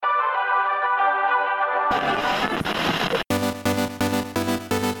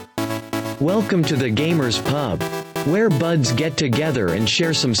Welcome to the Gamers Pub, where buds get together and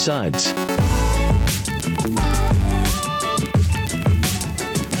share some suds.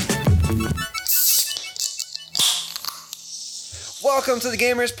 Welcome to the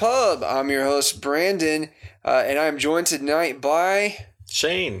Gamers Pub. I'm your host, Brandon, and I'm joined tonight by...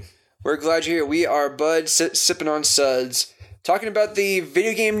 Shane. We're glad you're here. We are buds sipping on suds, talking about the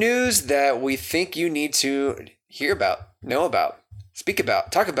video game news that we think you need to hear about, know about, speak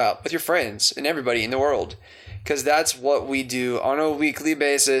about, talk about with your friends and everybody in the world. Because that's what we do on a weekly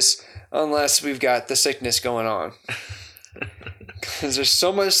basis, unless we've got the sickness going on. Because there's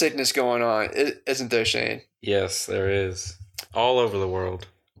so much sickness going on, isn't there, Shane? Yes, there is. All over the world.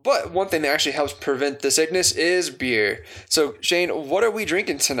 But one thing that actually helps prevent the sickness is beer. So, Shane, what are we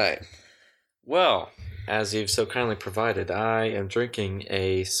drinking tonight? Well, as you've so kindly provided, I am drinking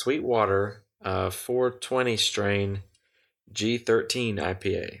a Sweetwater 420 strain G13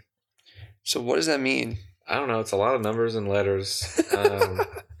 IPA. So what does that mean? I don't know. It's a lot of numbers and letters.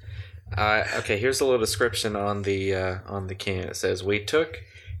 Okay, here's a little description on the can. It says, "We took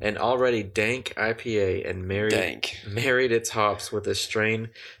an already dank IPA and married its hops with a strain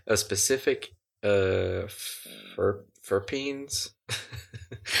of specific terpenes,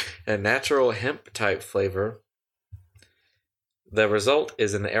 a natural hemp-type flavor. The result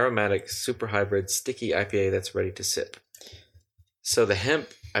is an aromatic, super hybrid, sticky IPA that's ready to sip." So the hemp,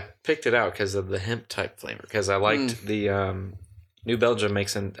 I picked it out because of the hemp-type flavor, because I liked the New Belgium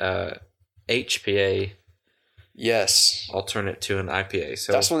makes an HPA. Yes. Alternate to an IPA.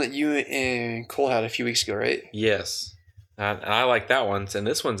 So that's one that you and Cole had a few weeks ago, right? Yes. And I like that one. And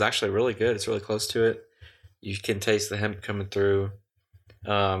this one's actually really good. It's really close to it. You can taste the hemp coming through.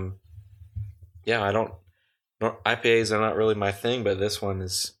 IPAs are not really my thing, but this one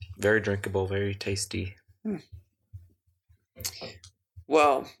is very drinkable, very tasty.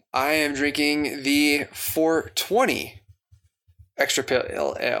 Well, I am drinking the 420 Extra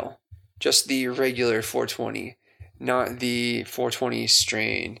Pale Ale. Just the regular 420. Not the 420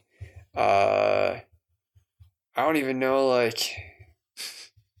 strain. I don't even know, it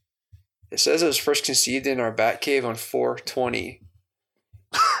says it was first conceived in our bat cave on 420.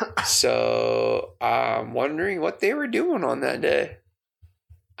 So, I'm wondering what they were doing on that day.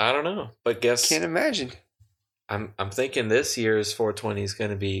 I don't know, but guess... Can't imagine. I'm thinking this year's 420 is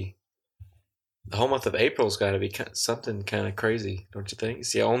going to be... The whole month of April's got to be something kind of crazy, don't you think?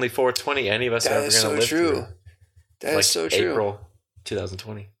 It's the only 420 any of us are ever going to live through. That is so true. April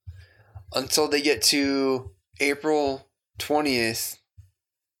 2020. Until they get to April 20th.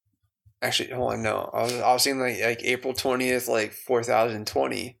 Actually, hold on, no. I was saying like April 20th,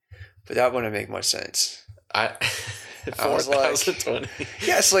 4020. But that wouldn't make much sense. I was 4020.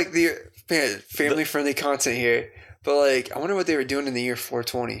 Yeah, it's like the family-friendly content here. But I wonder what they were doing in the year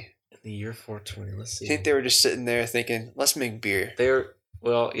 420. The year 420, let's see. I think they were just sitting there thinking, let's make beer. They're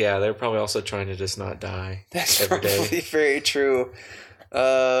probably also trying to just not die. That's probably very true.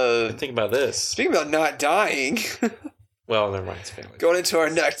 Think about this. Speaking about not dying. Well, never mind. It's family. Going into our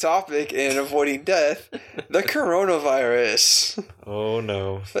next topic and avoiding death, the coronavirus. Oh,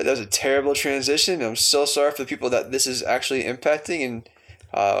 no. But that was a terrible transition. I'm so sorry for the people that this is actually impacting. And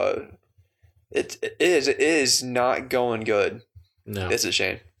it is not going good. No. It's a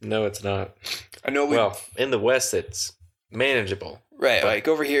shame. No, it's not. I know. Well, in the West, it's manageable. Right.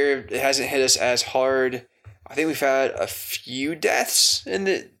 Over here, it hasn't hit us as hard. I think we've had a few deaths in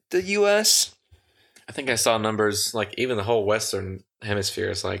the U.S. I think I saw numbers, even the whole Western hemisphere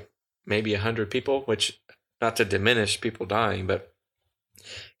is maybe 100 people, which, not to diminish people dying, but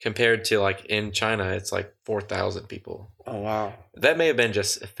compared to in China, it's 4,000 people. Oh, wow. That may have been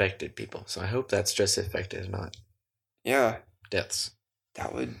just affected people. So I hope that's just affected, not deaths.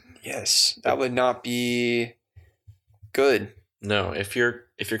 That would not be good. No, if you're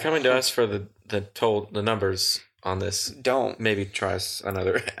coming to us for the numbers on this, don't maybe try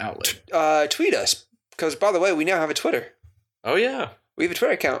another outlet. Tweet us, because by the way, we now have a Twitter. Oh yeah, we have a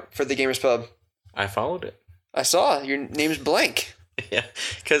Twitter account for the Gamers Pub. I followed it. I saw your name's blank. Yeah,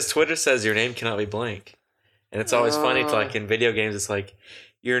 because Twitter says your name cannot be blank, and it's always funny to in video games. It's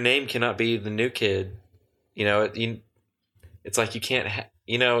your name cannot be the new kid. It's you can't.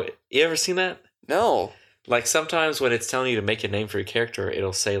 You ever seen that? No. Sometimes when it's telling you to make a name for your character,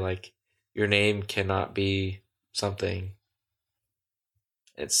 it'll say your name cannot be something.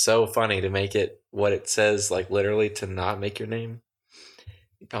 It's so funny to make it what it says, literally to not make your name.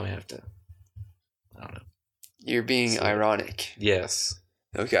 You probably have to. I don't know. You're being ironic. Yes.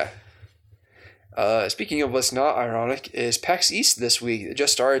 Okay. Speaking of what's not ironic, is PAX East this week. It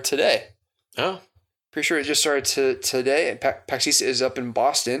just started today. Oh. Pretty sure it just started today. PAX East is up in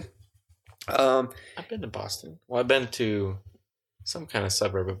Boston. I've been to Boston. Well, I've been to some kind of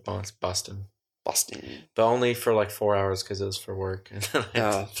suburb of Boston. But only for like 4 hours because it was for work. And then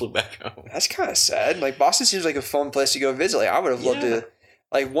I flew back home. That's kind of sad. Like, Boston seems like a fun place to go visit. Like, I would have loved to.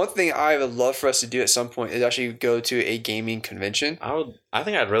 Like, one thing I would love for us to do at some point is actually go to a gaming convention. I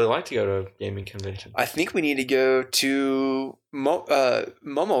think I'd really like to go to a gaming convention. I think we need to go to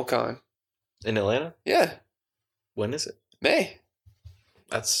MomoCon. In Atlanta? Yeah. When is it? May.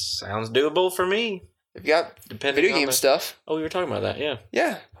 That sounds doable for me. If you got video game stuff. Oh, we were talking about that, yeah.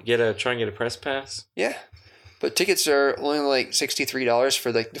 Yeah. Try and get a press pass. Yeah. But tickets are only like $63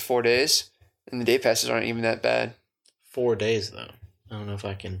 for like the 4 days. And the day passes aren't even that bad. 4 days, though. I don't know if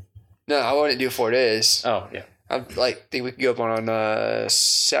I can. No, I wouldn't do 4 days. Oh, yeah. I think we could go up on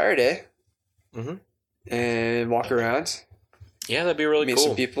Saturday. Mm-hmm. And walk around. Yeah, that'd be really cool. Meet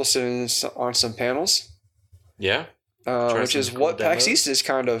some people sitting on some panels. Yeah. Which is what PAX East is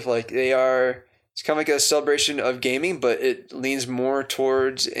kind of like. It's kind of like a celebration of gaming, but it leans more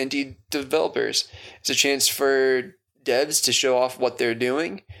towards indie developers. It's a chance for devs to show off what they're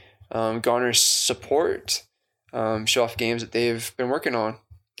doing, garner support, show off games that they've been working on.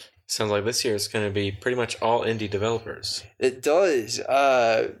 Sounds like this year is going to be pretty much all indie developers. It does.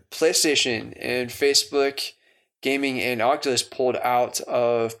 PlayStation and Facebook Gaming and Oculus pulled out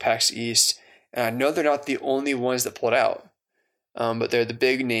of PAX East. And I know they're not the only ones that pulled out. But they're the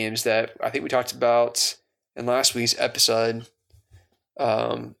big names that I think we talked about in last week's episode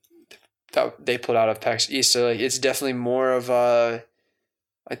that they pulled out of PAX East. So like, it's definitely more of a...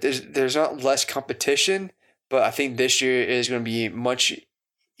 Like there's not less competition, but I think this year is going to be much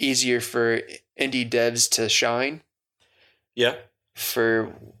easier for indie devs to shine. Yeah.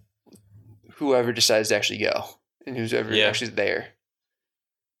 For whoever decides to actually go and who's ever actually there.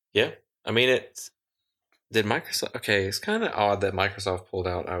 Yeah. I mean, did Microsoft... Okay, it's kind of odd that Microsoft pulled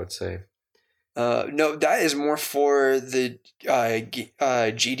out, I would say. No, that is more for the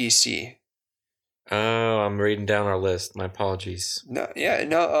GDC. Oh, I'm reading down our list. My apologies. I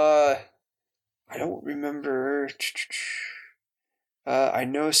don't remember. I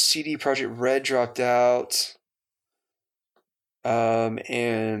know CD Projekt Red dropped out.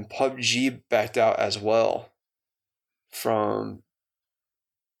 And PUBG backed out as well from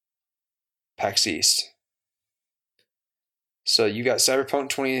PAX East. So you got Cyberpunk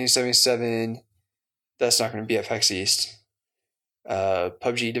 2077. That's not going to be at PAX East.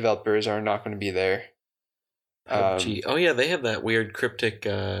 PUBG developers are not going to be there. PUBG. Oh yeah, they have that weird cryptic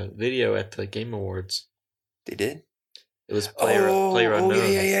video at the Game Awards. They did? It was player unknown. Oh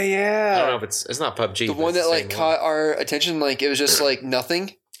yeah. I don't know if it's not PUBG. The one that like caught our attention, like it was just like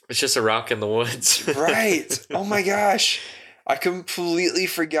nothing. It's just a rock in the woods. Right. Oh my gosh. I completely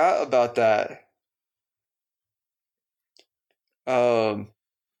forgot about that.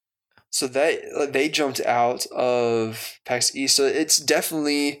 So that they jumped out of PAX East. So it's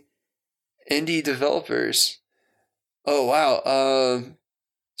definitely indie developers. Oh wow.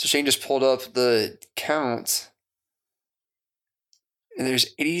 So Shane just pulled up the count. And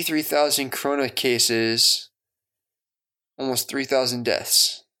there's 83,000 corona cases, almost 3,000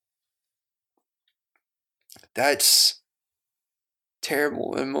 deaths. That's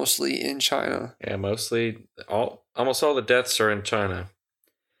terrible, and mostly in China. Yeah, almost all the deaths are in China.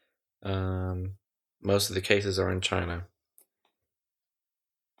 Most of the cases are in China.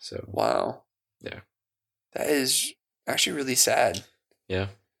 So wow. Yeah. That is actually really sad. Yeah.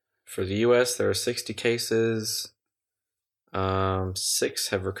 For the US, there are 60 cases. 6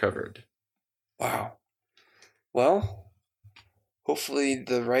 have recovered. Wow. Well, hopefully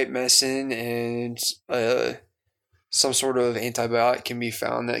the right medicine and some sort of antibiotic can be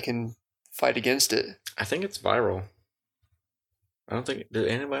found that can fight against it. I think it's viral. I don't think... Do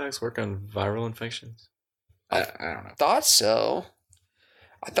antibiotics work on viral infections? I don't know. Thought so.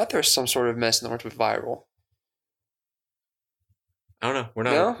 I thought there was some sort of medicine that worked with viral. I don't know. We're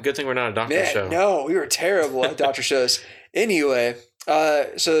not. Good thing we're not a doctor show. No, we were terrible at doctor shows. Anyway,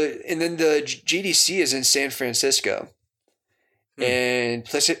 and then the GDC is in San Francisco. And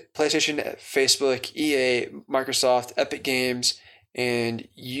PlayStation, Facebook, EA, Microsoft, Epic Games, and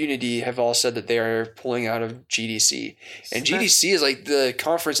Unity have all said that they are pulling out of GDC. And GDC is like the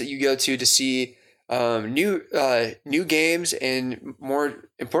conference that you go to see new games and, more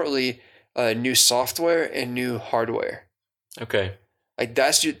importantly, new software and new hardware. Okay. Like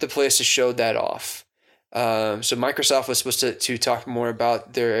that's the place to show that off. So Microsoft was supposed to talk more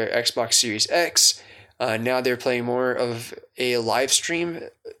about their Xbox Series X. Now they're playing more of a live stream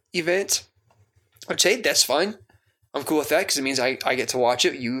event. I'd say that's fine. I'm cool with that because it means I get to watch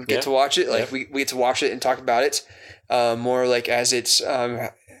it. You get to watch it. Like we get to watch it and talk about it more like as it's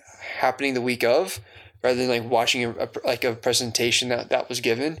happening the week of, rather than like watching a presentation that was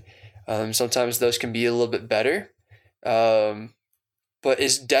given. Sometimes those can be a little bit better, but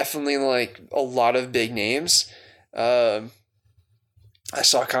it's definitely like a lot of big names. I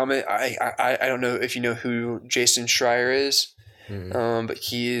saw a comment. I don't know if you know who Jason Schreier is, but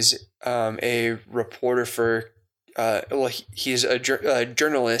he's a reporter for. He's a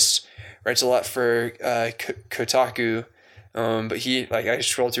journalist, writes a lot for Kotaku, but I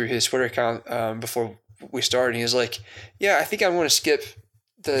scrolled through his Twitter account before we started, and he was like, "Yeah, I think I want to skip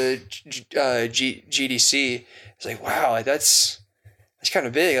the GDC." It's like, wow, like that's kind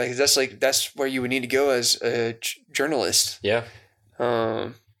of big. Like that's where you would need to go as a journalist. Yeah.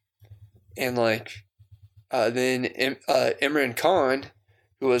 And then Imran Khan,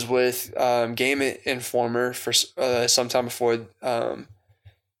 who was with Game Informer for some time before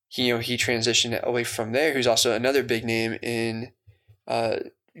he transitioned away from there, who's also another big name in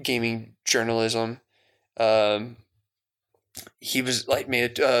gaming journalism. He was like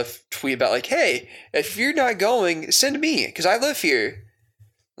made a tweet about like, hey, if you're not going, send me because I live here.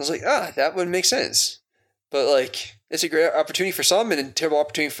 I was like, that would make sense. But like, it's a great opportunity for some and a terrible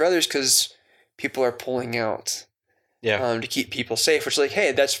opportunity for others because people are pulling out. Yeah. To keep people safe, which is like,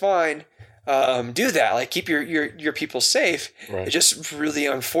 hey, that's fine. Do that. Like, keep your people safe. Right. It's just really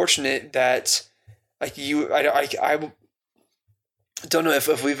unfortunate that like I don't know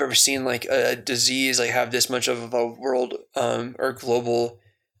if we've ever seen like a disease like have this much of a world or global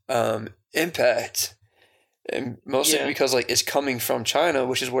impact, and mostly because like it's coming from China,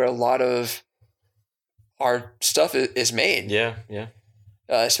 which is where a lot of our stuff is made. Yeah.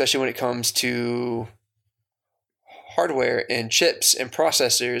 Especially when it comes to hardware and chips and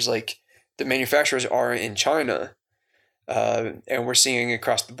processors, like the manufacturers are in China. And we're seeing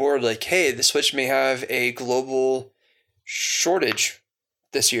across the board, like, hey, the Switch may have a global shortage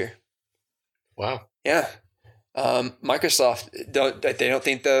this year. Wow. Yeah. Microsoft don't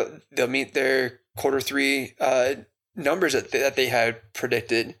think they'll meet their Q3 numbers that they had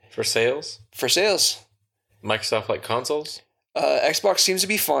predicted for sales. Microsoft like consoles. Xbox seems to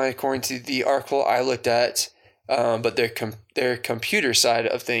be fine according to the article I looked at, but their computer side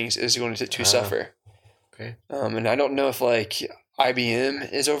of things is going to suffer. Okay. And I don't know if like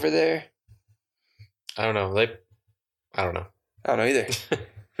IBM is over there. I don't know. I don't know. I don't know either.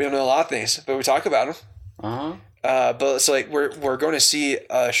 We don't know a lot of things, but we talk about them. But it's like we're going to see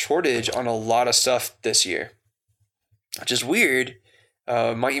a shortage on a lot of stuff this year, which is weird.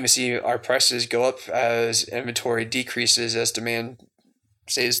 Might even see our prices go up as inventory decreases as demand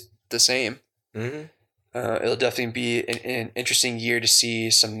stays the same. Mm-hmm. It'll definitely be an interesting year to see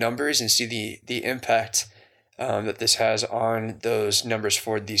some numbers and see the impact that this has on those numbers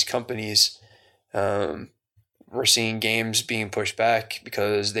for these companies. We're seeing games being pushed back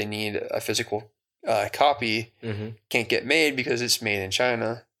because they need a physical copy. Mm-hmm. Can't get made because it's made in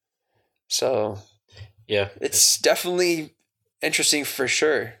China. So yeah, it's definitely interesting for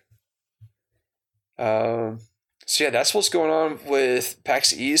sure. So yeah, that's what's going on with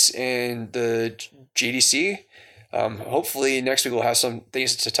PAX East and the GDC. Hopefully next week we'll have some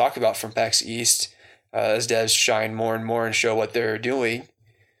things to talk about from PAX East as devs shine more and more and show what they're doing.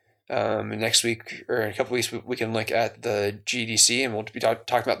 And next week or in a couple weeks we can look at the GDC and we'll be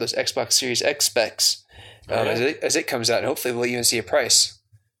talking about those Xbox Series X specs as it comes out, and hopefully we'll even see a price.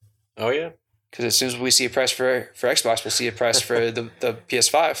 Oh yeah. Because as soon as we see a price for Xbox, we'll see a price for the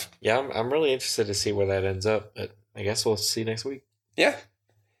PS5. Yeah, I'm really interested to see where that ends up, but I guess we'll see next week. Yeah.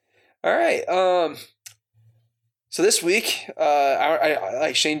 All right. So this week, I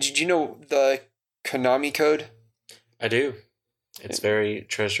like Shane. Did you know the Konami code? I do. It's very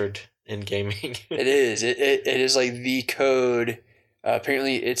treasured in gaming. It is. It is like the code.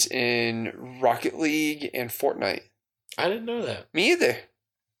 Apparently, it's in Rocket League and Fortnite. I didn't know that. Me either.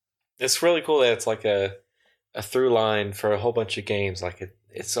 It's really cool that it's like a through line for a whole bunch of games. Like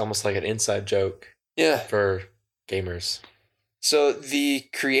it's almost like an inside joke. Yeah. For gamers. So the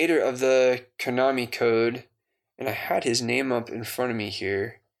creator of the Konami code, and I had his name up in front of me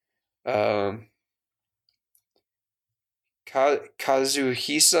here,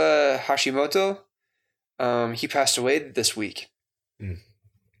 Kazuhisa Hashimoto, he passed away this week. Mm.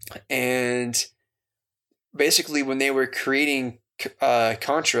 And basically when they were creating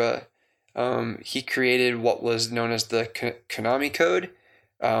Contra, he created what was known as the Konami code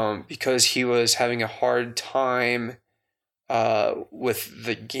because he was having a hard time with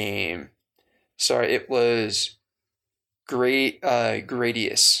the game. Sorry, it was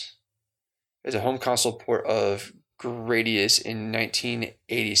Gradius. It's a home console port of Gradius in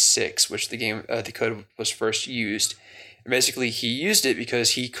 1986, which the code was first used. And basically, he used it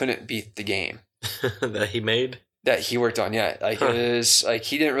because he couldn't beat the game that he made. that he worked on. Yeah, like it was like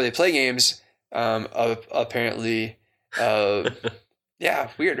he didn't really play games. Apparently, yeah,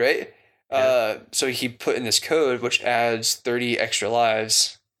 weird, right? Yeah. So he put in this code which adds 30 extra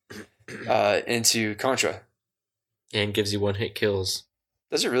lives into Contra. And gives you one-hit kills.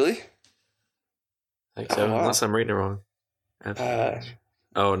 Does it really? I think so, wow. unless I'm reading it wrong.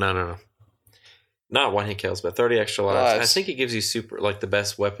 Oh, no. Not one-hit kills, but 30 extra lives. I think it gives you super, like, the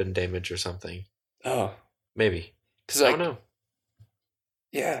best weapon damage or something. Oh. Maybe. Cause, I don't know.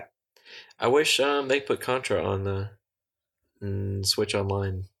 Yeah. I wish they put Contra on the Switch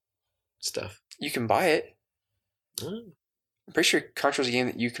Online stuff. You can buy it. Oh. I'm pretty sure Contra's a game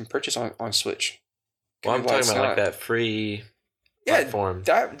that you can purchase on Switch. Well, I'm talking about like that free platform.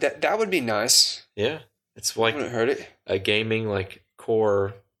 That would be nice. Yeah. It's like wouldn't hurt it. A gaming like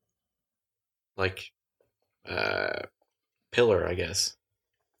core like pillar, I guess.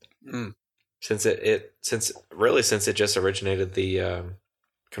 Mm. Since it just originated the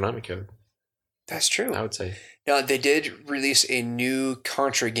Konami code. That's true. I would say. Now they did release a new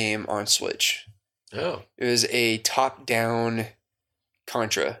Contra game on Switch. Oh. It was a top-down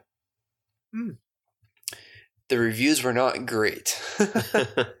Contra. The reviews were not great.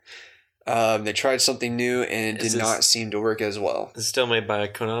 They tried something new and it did not seem to work as well. Is it still made by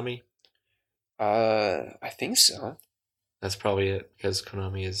Konami? I think so. That's probably it, because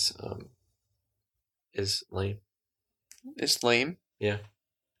Konami is lame. It's lame? Yeah.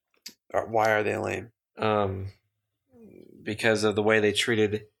 Why are they lame? Because of the way they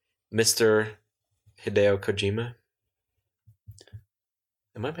treated Mr. Hideo Kojima.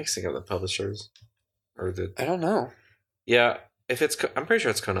 Am I mixing up the publishers? I don't know. Yeah, I'm pretty sure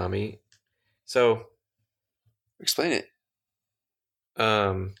it's Konami. So explain it.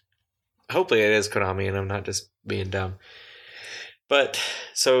 Hopefully it is Konami and I'm not just being dumb. But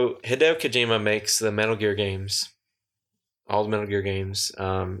so Hideo Kojima makes the Metal Gear games, all the Metal Gear games,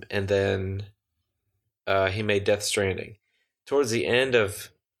 and then he made Death Stranding. Towards the end of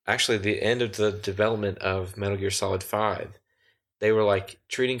the development of Metal Gear Solid 5, they were like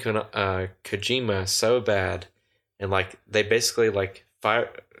treating Kojima so bad, and like they basically like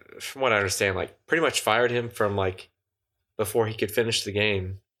from what I understand, like pretty much fired him from like before he could finish the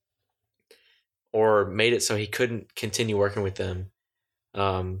game, or made it so he couldn't continue working with them.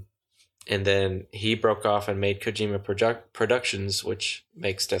 And then he broke off and made Kojima Productions, which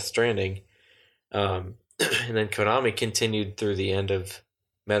makes Death Stranding. And then Konami continued through the end of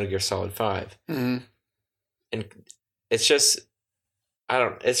Metal Gear Solid 5. Mm-hmm. And it's just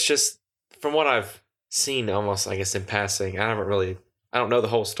from what I've seen almost, I guess, in passing, I don't know the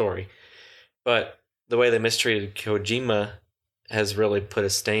whole story, but the way they mistreated Kojima has really put a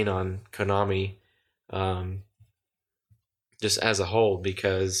stain on Konami, just as a whole,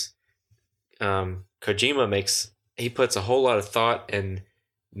 because Kojima puts a whole lot of thought and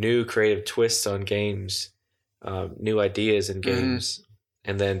new creative twists on games, new ideas in games,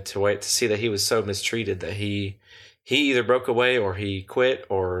 and then to see that he was so mistreated that he either broke away or he quit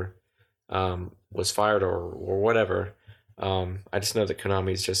or was fired or whatever. I just know that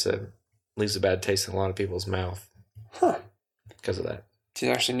Konami's just leaves a bad taste in a lot of people's mouth. Huh. Because of that.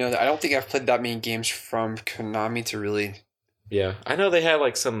 Didn't actually know that. I don't think I've played that many games from Konami to really... Yeah. I know they had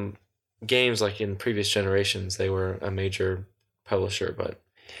like some games like in previous generations. They were a major publisher, but...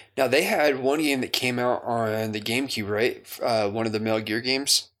 Now, they had one game that came out on the GameCube, right? One of the Metal Gear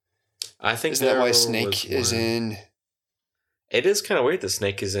games. I think Isn't that why Snake is in... It is kind of weird that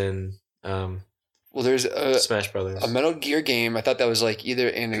Snake is in... well, there's Smash Brothers. A Metal Gear game. I thought that was like either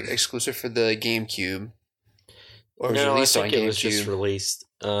an exclusive for the GameCube or it was released on GameCube. It was just released.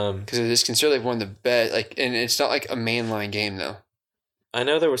 Because it is considered like one of the best. Like, and it's not like a mainline game though. I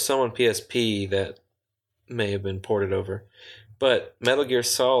know there was some on PSP that may have been ported over, but Metal Gear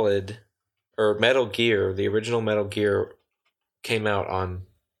Solid or Metal Gear, the original Metal Gear, came out on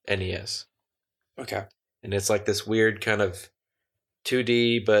NES. Okay. And it's like this weird kind of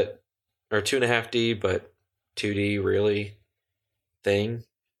 2D, or 2.5D, but 2D really thing.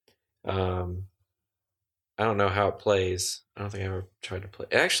 I don't know how it plays. I don't think I ever tried to play.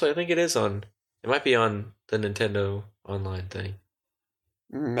 Actually, I think it might be on the Nintendo Online thing.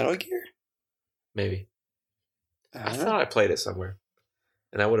 Metal Gear? Maybe. I thought I played it somewhere.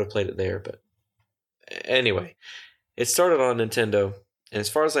 And I would have played it there, but anyway. It started on Nintendo, and as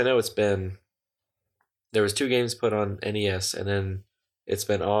far as I know, there was 2 games put on NES, and then it's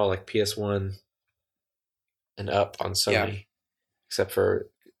been all like PS1 and up on Sony, except for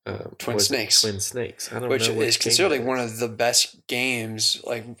Twin Snakes. Twin Snakes. I don't Which know what is game considered that like one is. of the best games,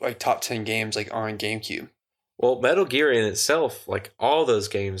 like top 10 games, like on GameCube. Well, Metal Gear in itself, like all those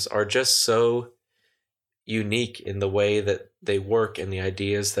games, are just so unique in the way that they work and the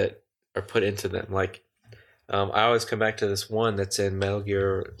ideas that are put into them. Like, I always come back to this one that's in Metal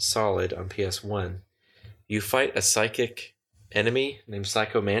Gear Solid on PS1. You fight a psychic enemy named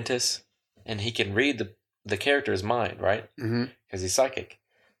Psycho Mantis, and he can read the character's mind, right? Mm-hmm. Because he's psychic.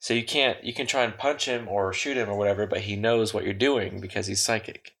 So you can try and punch him or shoot him or whatever, but he knows what you're doing because he's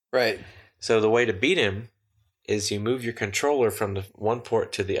psychic. Right. So the way to beat him is you move your controller from the one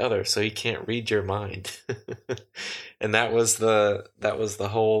port to the other, so he can't read your mind. And that was the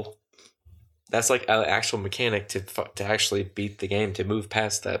whole. That's like an actual mechanic to actually beat the game, to move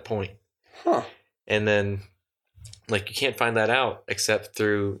past that point. Huh. And then, like, you can't find that out except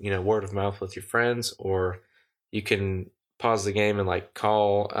through word of mouth with your friends, or you can pause the game and like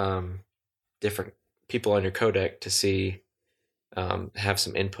call different people on your codec to see have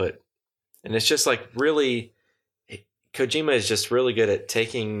some input. And it's just like really. Kojima is just really good at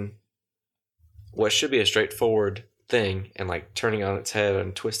taking what should be a straightforward thing and like turning it on its head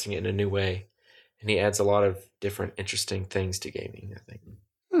and twisting it in a new way. And he adds a lot of different interesting things to gaming, I think.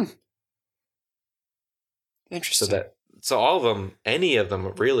 Interesting. So all of them, any of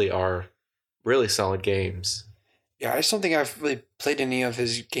them really are really solid games. Yeah, I just don't think I've really played any of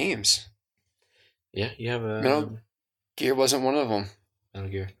his games. Yeah, you have a Metal Gear wasn't one of them. Metal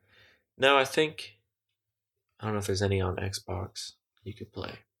Gear. No, I don't know if there's any on Xbox you could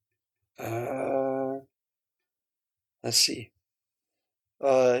play. Let's see.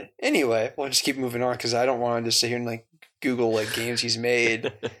 Anyway, we'll just keep moving on because I don't want to just sit here and like Google like games he's made.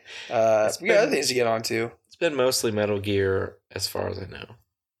 We got other things to get on to. It's been mostly Metal Gear as far as I know.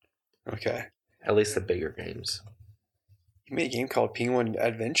 Okay. At least the bigger games. He made a game called Penguin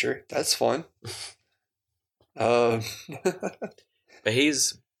Adventure. That's fun. But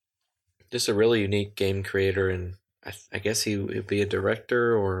he's just a really unique game creator, and I guess he would be a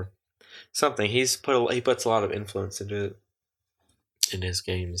director or something. He puts a lot of influence into it in his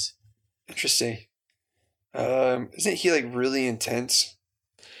games. Interesting. Isn't he like really intense?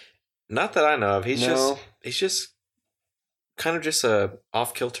 Not that I know of. He's No. just kind of just a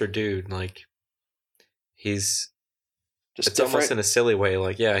off kilter dude. Like it's Just almost different. in a silly way.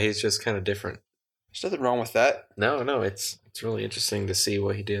 Like, yeah, he's just kind of different. There's nothing wrong with that. No, it's really interesting to see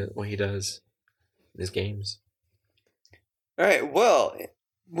what he does in his games. All right. Well,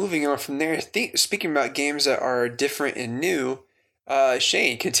 moving on from there. Speaking about games that are different and new,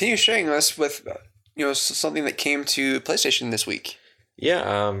 Shane, continue sharing us with something that came to PlayStation this week.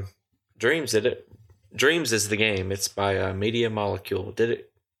 Yeah, Dreams did it. Dreams is the game. It's by Media Molecule. Did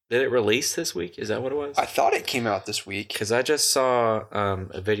it release this week? Is that what it was? I thought it came out this week. Because I just saw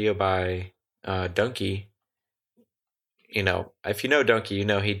a video by Donkey. If you know Donkey,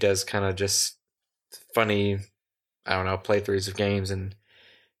 he does kind of just funny, I don't know, playthroughs of games and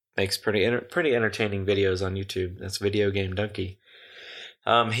makes pretty entertaining videos on YouTube. That's Video Game Donkey.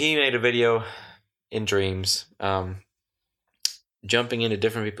 He made a video in Dreams, jumping into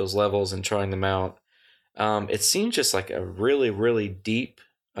different people's levels and trying them out. It seems just like a really, really deep,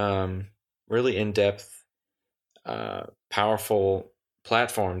 really in-depth, powerful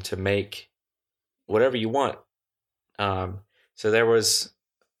platform to make whatever you want. So there was,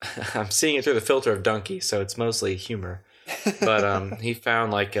 I'm seeing it through the filter of Donkey, so it's mostly humor. But he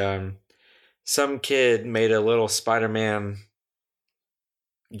found like some kid made a little Spider-Man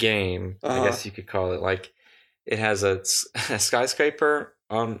game, I guess you could call it. Like it has a skyscraper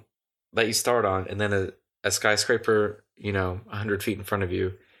on that you start on, and then a skyscraper, 100 feet in front of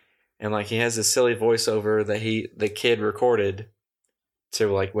you, and like he has this silly voiceover that the kid recorded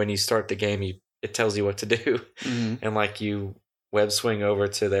to like when you start the game, it tells you what to do, and like you web swing over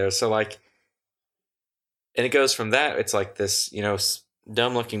to there. So like, and it goes from that. It's like this,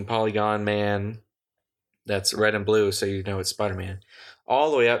 dumb looking polygon man that's red and blue, so it's Spider-Man,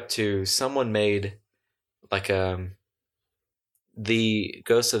 all the way up to someone made like the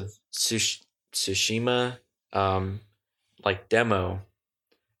Ghost of Tsushima like demo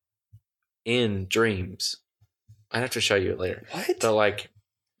in Dreams. I'd have to show you it later. What? But like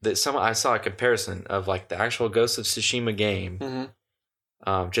I saw a comparison of like the actual Ghost of Tsushima game,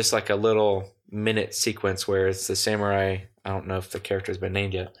 just like a little minute sequence where it's the samurai. I don't know if the character has been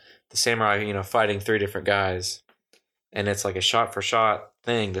named yet. The samurai, fighting 3 different guys, and it's like a shot for shot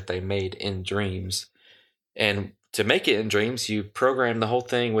thing that they made in Dreams. And to make it in Dreams, you program the whole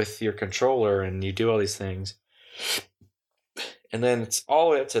thing with your controller and you do all these things. And then it's all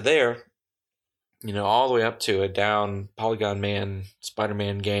the way up to there. all the way up to a down Polygon Man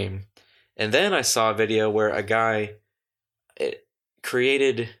Spider-Man game. And then I saw a video where a guy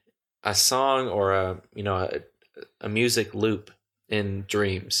created a song or a music loop in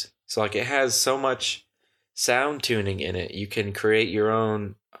Dreams. So like it has so much sound tuning in it. You can create your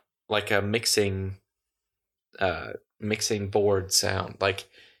own like a mixing board sound. Like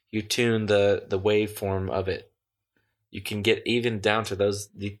you tune the waveform of it. You can get even down to those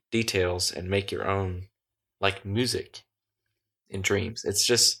details and make your own like music in Dreams. It's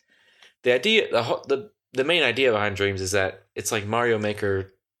just the idea. The main idea behind Dreams is that it's like Mario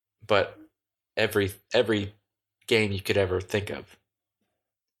Maker, but every game you could ever think of.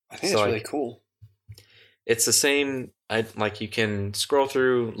 I think it's really cool. It's the same. Like you can scroll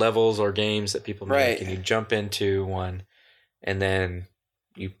through levels or games that people make, and you jump into one, and then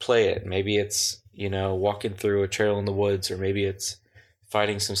you play it. Maybe it's walking through a trail in the woods, or maybe it's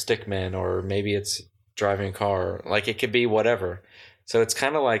fighting some stickmen, or maybe it's driving a car. Like it could be whatever. So it's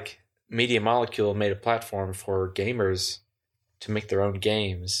kind of like Media Molecule made a platform for gamers to make their own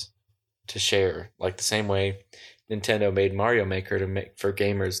games to share, like the same way Nintendo made Mario Maker for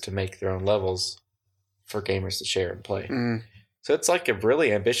gamers to make their own levels for gamers to share and play. So it's like a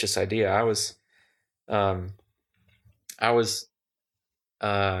really ambitious idea. I was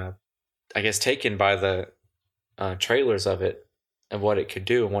I guess taken by the trailers of it and what it could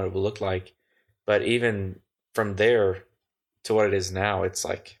do and what it would look like. But even from there to what it is now, it's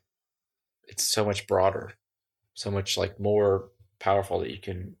like it's so much broader, so much like more powerful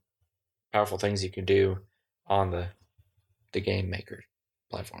powerful things you can do on the Game Maker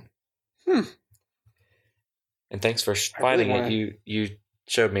platform. And thanks for finding it. You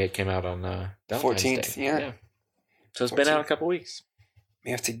showed me it came out on Valentine's 14th. Day. Yeah. So it's been out a couple weeks.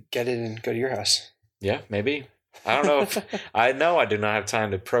 We have to get it and go to your house. Yeah, maybe. I don't know if I know I do not have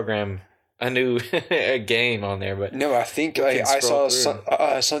time to program a new game on there, but no, I think I saw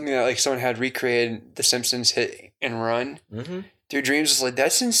something that like someone had recreated The Simpsons Hit and Run through Dreams. It's like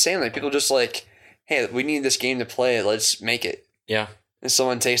that's insane. Like people just like, hey, we need this game to play. Let's make it. Yeah, and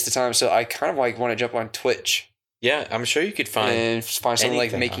someone takes the time. So I kind of like want to jump on Twitch. Yeah, I'm sure you could find someone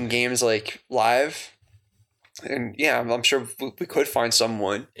like making games like live. And yeah, I'm sure we could find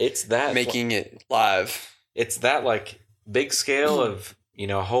someone. It's that making it live. It's that like big scale of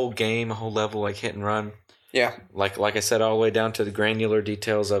a whole game, a whole level, like Hit and Run. Yeah, like I said, all the way down to the granular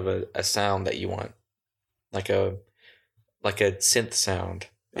details of a sound that you want, like a synth sound.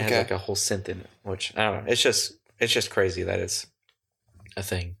 It has like a whole synth in it, which I don't know. It's just crazy that it's a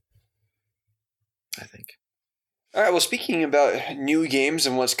thing, I think. All right. Well, speaking about new games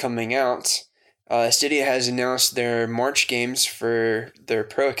and what's coming out. Stadia has announced their March games for their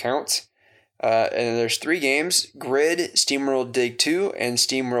Pro account. And there's 3 games, Grid, SteamWorld Dig 2, and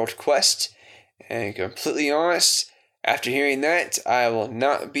SteamWorld Quest. And completely honest, after hearing that, I will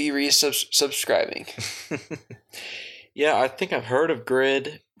not be resubscribing. Yeah, I think I've heard of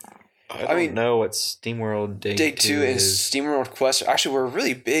Grid. I don't know what SteamWorld Dig 2 and SteamWorld Quest actually were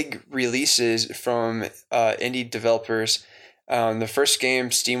really big releases from indie developers. The first game,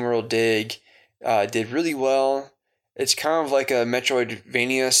 SteamWorld Dig, did really well. It's kind of like a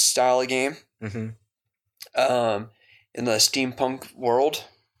Metroidvania style game. In the steampunk world.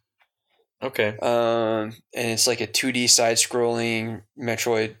 Okay. And it's like a 2D side-scrolling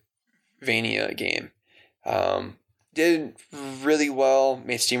Metroidvania game. Did really well.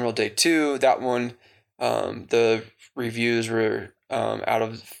 Made SteamWorld Dig 2. That one, the reviews were out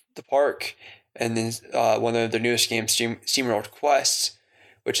of the park. And then one of the newest games, SteamWorld Quest,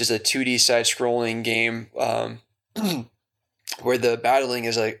 which is a 2D side-scrolling game where the battling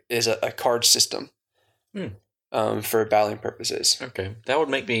is a card system for battling purposes. Okay, that would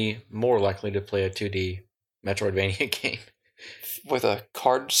make me more likely to play a 2D Metroidvania game with a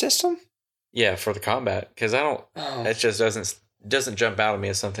card system. Yeah, for the combat, because I don't. It just doesn't jump out at me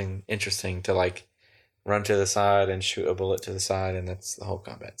as something interesting to like run to the side and shoot a bullet to the side, and that's the whole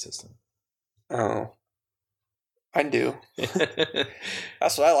combat system. Oh. I do.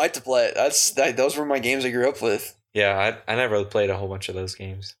 That's what I like to play. Those were my games I grew up with. Yeah, I never really played a whole bunch of those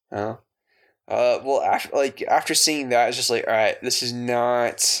games. Oh. Well, after seeing that, it's just like, all right, this is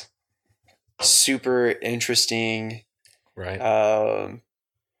not super interesting. Right.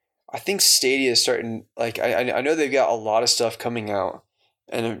 I think Stadia is starting. Like, I know they've got a lot of stuff coming out,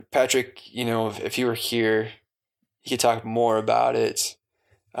 and Patrick, if he were here, he could talk more about it.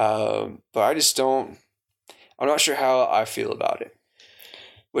 But I just don't. I'm not sure how I feel about it.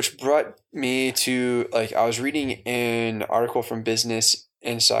 Which brought me to, I was reading an article from Business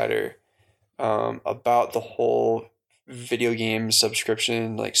Insider about the whole video game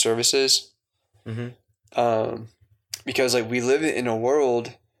subscription, services. Because like we live in a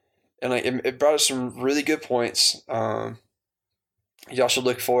world, and like it brought us some really good points. Y'all should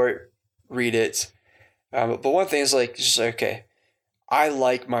look for it, read it. But one thing is like just like, okay, I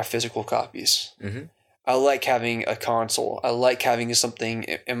like my physical copies. I like having a console. I like having something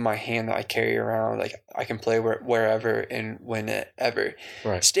in my hand that I carry around. Like I can play wherever and whenever.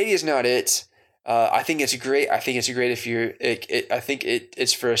 Right. Stadia is not it. I think it's great. I think it's great if you're. I think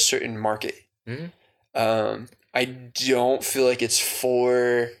it's for a certain market. I don't feel like it's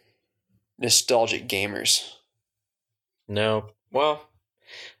for nostalgic gamers. No. Well,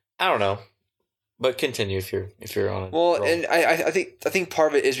 I don't know. But continue if you're on it. Well, and I think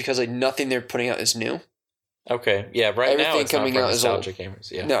part of it is because like nothing they're putting out is new. Okay. Yeah. Right Everything now it's coming not for out is old. nostalgic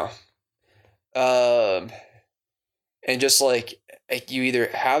gamers. Yeah. No. And just like you either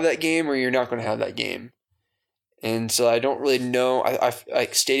have that game or you're not going to have that game. And so I don't really know. I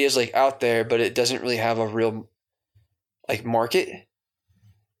like Stadia's like out there, but it doesn't really have a real like market.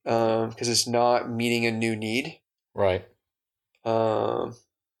 Because it's not meeting a new need. Right.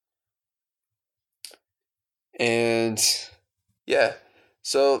 And yeah,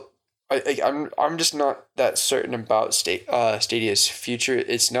 so I'm just not that certain about Stadia's future.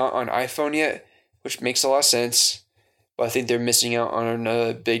 It's not on iPhone yet, which makes a lot of sense. But I think they're missing out on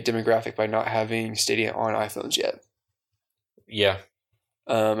a big demographic by not having Stadia on iPhones yet. Yeah.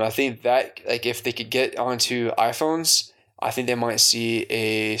 I think that like if they could get onto iPhones, I think they might see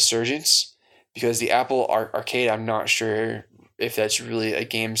a surgence because the Apple Arcade, I'm not sure if that's really a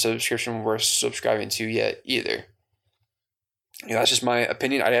game subscription worth subscribing to yet either. You know, that's just my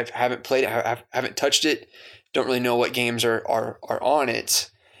opinion. I haven't played it, I haven't touched it. Don't really know what games are on it.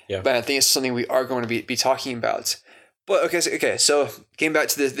 Yeah. But I think it's something we are going to be talking about. But okay. So getting back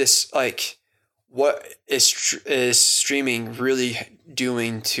to this like, what is streaming really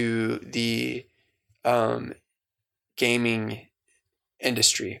doing to the gaming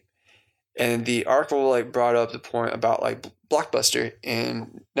industry? And the article like brought up the point about like Blockbuster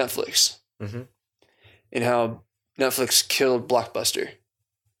and Netflix, and how Netflix killed Blockbuster.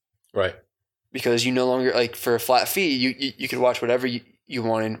 Right. Because you no longer like for a flat fee, you could watch whatever you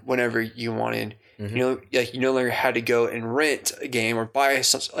wanted whenever you wanted. You know, like you no longer had to go and rent a game or buy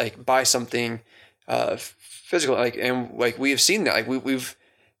something physical. Like and like we have seen that. Like we've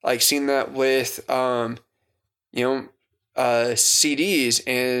like seen that with CDs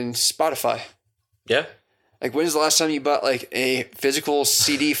and Spotify. Yeah. Like when's the last time you bought like a physical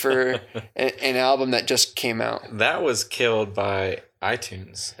CD for an album that just came out? That was killed by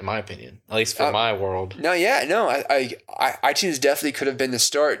iTunes, in my opinion, at least for my world. No, I iTunes definitely could have been the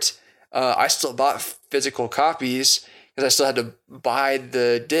start. I still bought physical copies because I still had to buy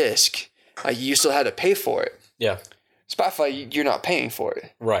the disc. Like you still had to pay for it. Yeah. Spotify, you're not paying for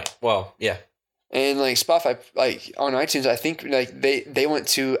it. Right. Well, yeah. And like Spotify, like on iTunes, I think like they went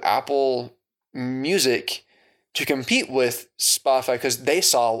to Apple Music to compete with Spotify because they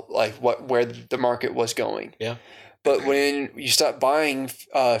saw like where the market was going. Yeah. But when you stop buying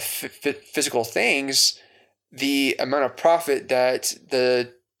physical things, the amount of profit that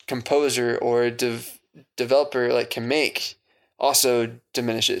the composer or developer like can make also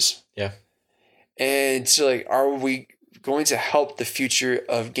diminishes. Yeah. And so like, are we going to help the future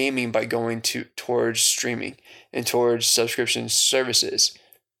of gaming by going towards streaming and towards subscription services?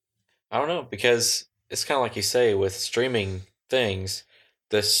 I don't know, because it's kind of like you say with streaming things,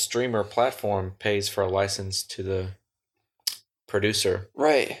 the streamer platform pays for a license to the producer.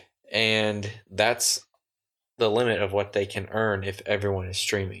 Right. And that's the limit of what they can earn if everyone is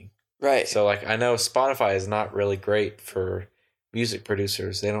streaming. Right. So like I know Spotify is not really great for music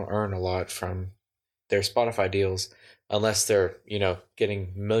producers. They don't earn a lot from their Spotify deals unless they're,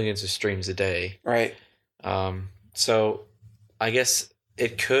 getting millions of streams a day. Right. So I guess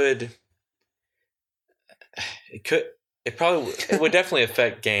it would definitely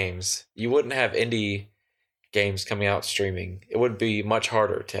affect games. You wouldn't have indie games coming out streaming. It would be much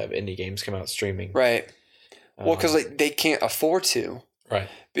harder to have indie games come out streaming. Right. Well, because like they can't afford to. Right.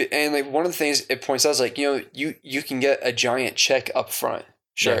 And like one of the things it points out is like, you can get a giant check up front.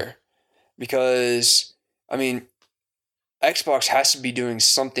 Sure. Yeah. Because I mean, Xbox has to be doing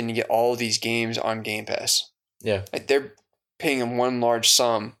something to get all of these games on Game Pass. Yeah. Like they're paying them one large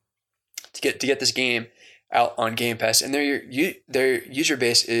sum to get this game out on Game Pass, and their user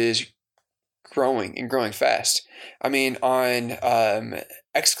base is growing and growing fast. I mean, on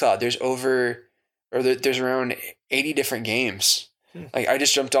xCloud, there's around 80 different games. Like I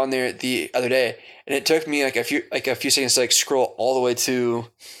just jumped on there the other day, and it took me like a few seconds to like scroll all the way to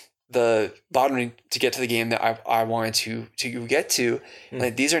the bottom to get to the game that I wanted to get to.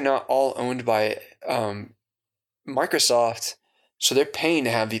 Like these are not all owned by Microsoft, so they're paying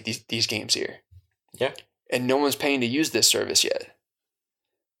to have these games here. Yeah. And no one's paying to use this service yet.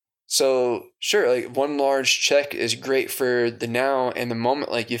 So sure, like one large check is great for the now and the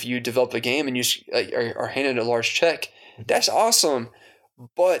moment. Like if you develop a game and you are handed a large check, that's awesome.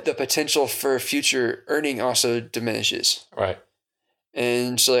 But the potential for future earning also diminishes. Right.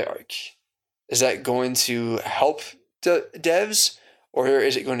 And so like, is that going to help the devs, or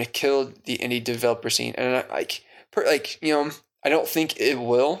is it going to kill the indie developer scene? And I don't think it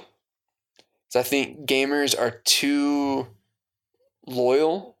will. I think gamers are too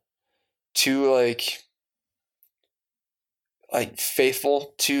loyal, too like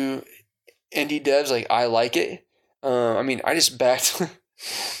faithful to indie devs. Like I like it. I mean, I just backed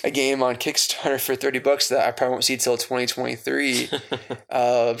a game on Kickstarter for $30 that I probably won't see till 2023.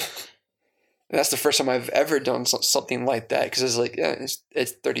 That's the first time I've ever done something like that, because it's like, yeah,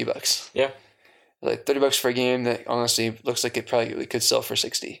 it's $30. Yeah, like $30 for a game that honestly looks like it probably could sell for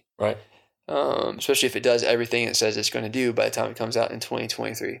 60. Right. Especially if it does everything it says it's going to do by the time it comes out in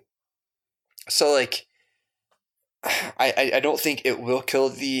 2023. So like, I don't think it will kill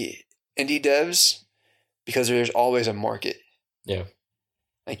the indie devs, because there's always a market. Yeah.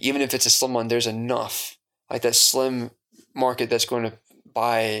 Like even if it's a slim one, there's enough like that slim market that's going to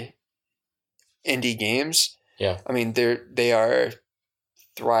buy indie games. Yeah. I mean, they are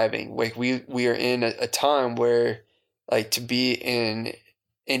thriving. Like we are in a time where like to be an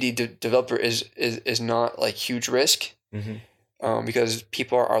indie developer is not like huge risk. Mm-hmm. Because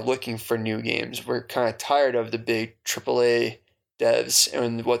people are looking for new games. We're kind of tired of the big AAA devs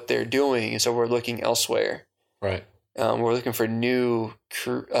and what they're doing, and so we're looking elsewhere. Right. We're looking for new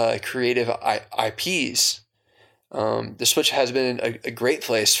creative IPs. The Switch has been a great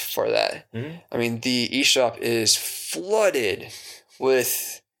place for that. Mm-hmm. I mean, the eShop is flooded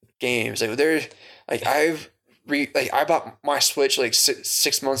with games. I bought my Switch like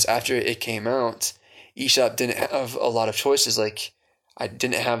 6 months after it came out. eShop didn't have a lot of choices. Like I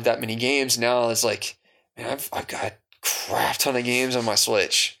didn't have that many games. Now it's like, man, I've got a crap ton of games on my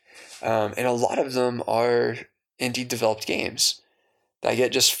Switch, and a lot of them are indie developed games that I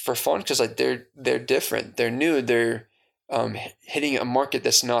get just for fun, because like they're different, they're new, they're hitting a market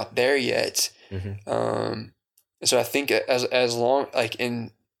that's not there yet. Mm-hmm. And so I think as long like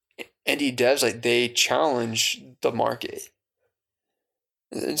in indie devs, like they challenge the market,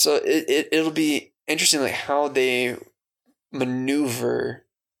 and so it'll be interesting like how they maneuver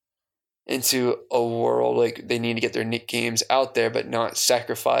into a world like they need to get their games out there but not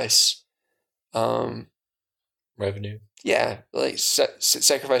sacrifice revenue. Yeah, like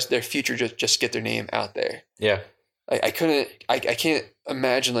sacrifice their future just get their name out there. Yeah. I can't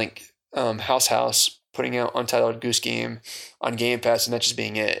imagine like House putting out Untitled Goose Game on Game Pass and that just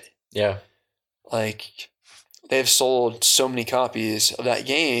being it. Yeah. Like they've sold so many copies of that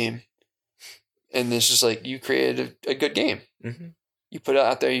game, and it's just like you created a good game. Mm-hmm. You put it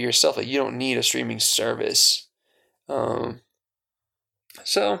out there yourself. Like you don't need a streaming service. So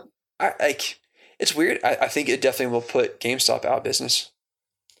I like. It's weird. I think it definitely will put GameStop out of business.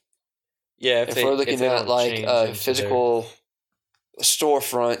 Yeah, if we're looking at like a physical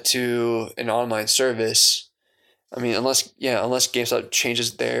storefront to an online service, I mean, unless GameStop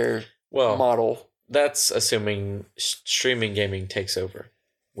changes their model. That's assuming streaming gaming takes over,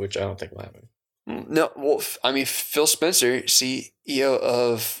 which I don't think will happen. No, well, I mean, Phil Spencer, CEO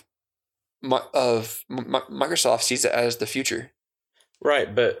of Microsoft, sees it as the future.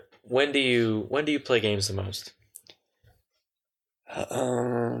 Right, but when do you play games the most? At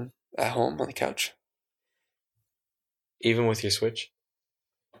home on the couch. Even with your Switch?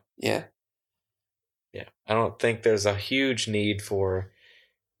 Yeah. Yeah. I don't think there's a huge need for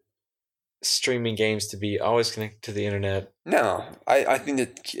streaming games to be always connected to the internet. No, I think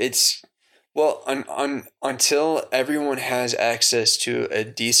that it's until everyone has access to a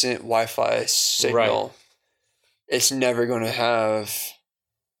decent Wi-Fi signal, right. It's never going to have.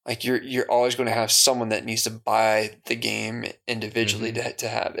 Like you're always going to have someone that needs to buy the game individually to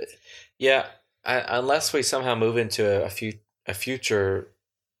have it. Yeah, unless we somehow move into a future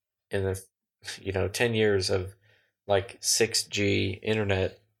in the 10 years of like 6G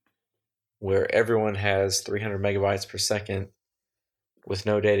internet, where everyone has 300 megabytes per second with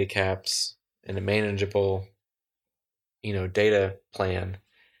no data caps and a manageable, data plan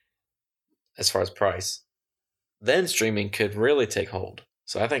as far as price, then streaming could really take hold.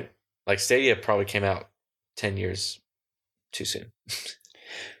 So I think like Stadia probably came out 10 years too soon.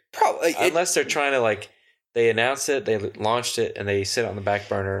 Probably. Unless they're trying to they announced it, they launched it, and they sit on the back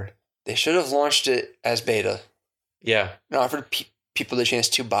burner They should have launched it as beta Yeah. and offered people the chance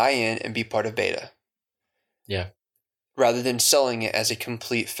to buy in and be part of beta. Yeah. Rather than selling it as a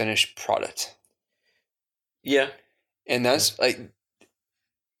complete finished product. Yeah. And that's like,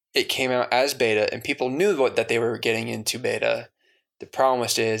 it came out as beta and people knew that they were getting into beta. The problem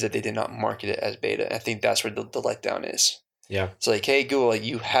is that they did not market it as beta. I think that's where the letdown is. Yeah. It's like, hey, Google, like,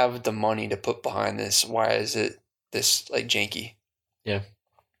 you have the money to put behind this. Why is it this like janky? Yeah.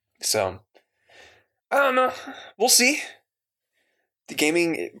 So, I don't know. We'll see. The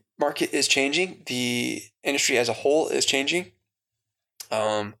gaming market is changing. The industry as a whole is changing.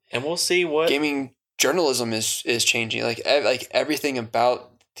 And we'll see what gaming journalism is changing. Like everything about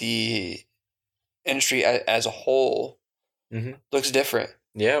the industry as a whole looks different.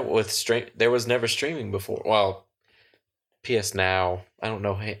 Yeah, with there was never streaming before. Well, PS Now. I don't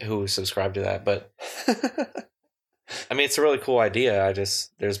know who subscribed to that, but I mean, it's a really cool idea.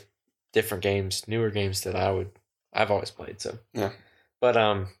 There's different games, newer games that I've always played. So yeah, but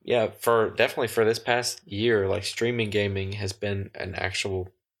yeah, definitely for this past year, like streaming gaming has been an actual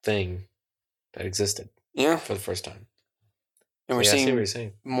thing that existed. Yeah, for the first time. And we're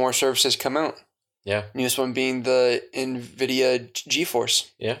seeing more services come out. Yeah, newest one being the NVIDIA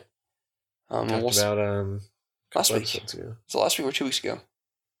GeForce. Yeah, talked about last week. Ago. Was it last week or 2 weeks ago?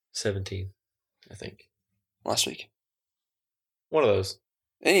 17, I think. Last week. One of those.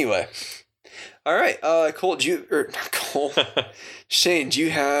 Anyway. All right. Cole, Shane, do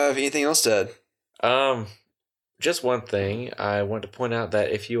you have anything else to add? Just one thing. I want to point out that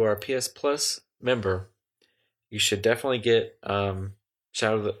if you are a PS Plus member, you should definitely get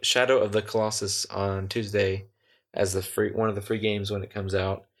Shadow of the Colossus on Tuesday as one of the free games when it comes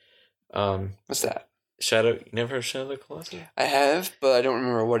out. What's that? You never heard of Shadow of the Colossus? I have, but I don't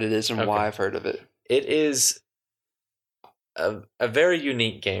remember what it is and why I've heard of it. It is a very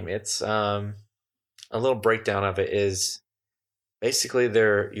unique game. It's a little breakdown of it is basically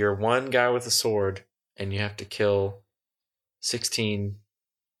you're one guy with a sword and you have to kill 16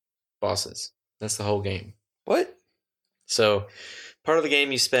 bosses. That's the whole game. What? So part of the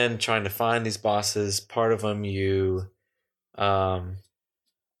game you spend trying to find these bosses. Part of them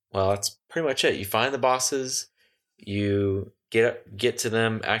that's pretty much it. You find the bosses, you get to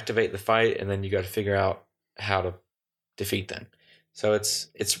them, activate the fight, and then you got to figure out how to defeat them. So it's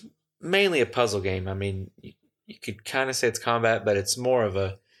mainly a puzzle game. I mean, you could kind of say it's combat, but it's more of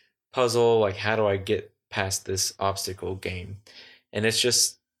a puzzle, like how do I get past this obstacle game? And it's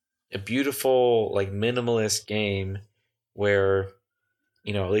just a beautiful, like minimalist game where,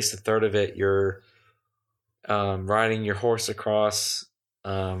 at least a third of it, you're riding your horse across,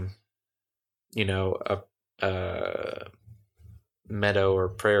 a meadow or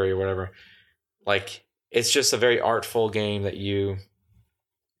prairie or whatever. Like, it's just a very artful game that you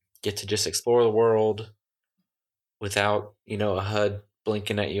get to just explore the world without, a HUD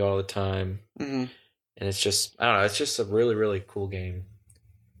blinking at you all the time. Mm-hmm. And it's just, I don't know, it's just a really, really cool game.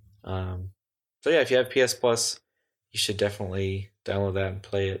 So yeah, if you have PS Plus, you should definitely download that and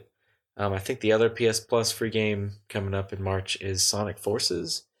play it. I think the other PS Plus free game coming up in March is Sonic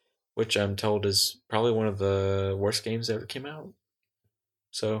Forces, which I'm told is probably one of the worst games that ever came out.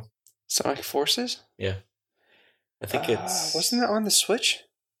 So Sonic Forces? Yeah. I think wasn't that on the Switch?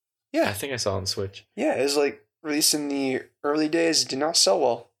 Yeah. I think I saw it on the Switch. Yeah, it was like released in the early days, did not sell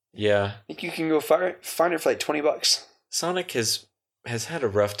well. Yeah. I think you can go find it for like $20. Sonic has had a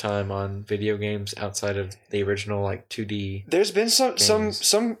rough time on video games outside of the original like 2D. There's been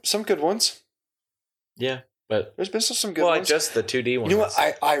some good ones. Yeah, but there's been some good ones. Well, just the 2D ones. You know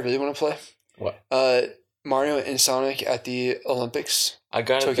what I really want to play? What? Mario and Sonic at the Olympics. I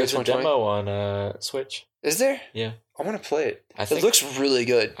got a demo on Switch. Is there? Yeah. I want to play it. It looks really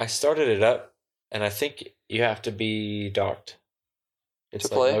good. I started it up, and I think you have to be docked. It's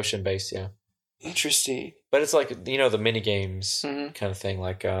to like play? motion based, yeah. Interesting. But it's like, the mini games kind of thing,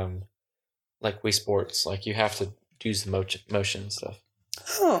 like Wii Sports. Like you have to use the motion and stuff.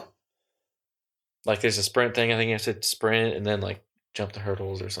 Huh. Like there's a sprint thing. I think you have to sprint and then like jump the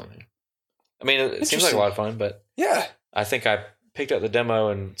hurdles or something. I mean, it seems like a lot of fun, but yeah, I think I picked up the demo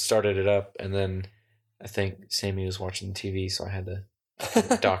and started it up, and then I think Sammy was watching the TV, so I had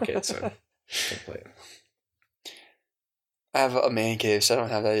to dock it, so I couldn't play it. I have a man cave, so I don't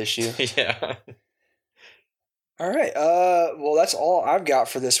have that issue. Yeah. All right. Well, that's all I've got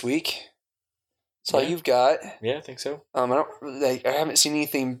for this week. That's all you've got. Yeah, I think so. I haven't seen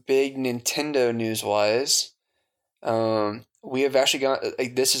anything big Nintendo news wise. We have actually got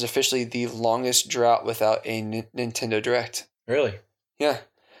this is officially the longest drought without a Nintendo Direct. Really? Yeah.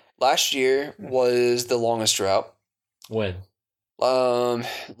 Last year was the longest drought. When?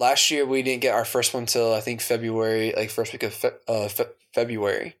 Last year we didn't get our first one till I think February, like first week of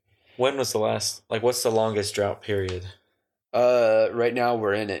February. When was the last? Like, what's the longest drought period? Right now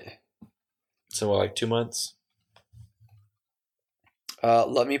we're in it. So, what, like 2 months?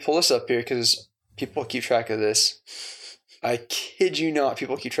 Let me pull this up here because people keep track of this. I kid you not,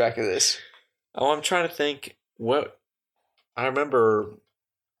 people keep track of this. Oh, I'm trying to think. What I remember,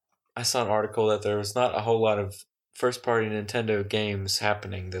 I saw an article that there was not a whole lot of first-party Nintendo games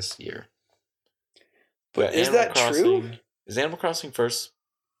happening this year. But is that true? Is Animal Crossing first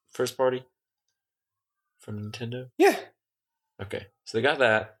party from Nintendo? Yeah. Okay, so they got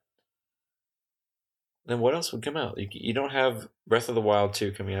that. Then what else would come out? You don't have Breath of the Wild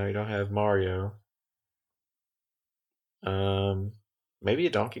 2 coming out. You don't have Mario. Maybe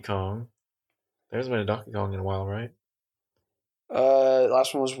a Donkey Kong. There hasn't been a Donkey Kong in a while, right?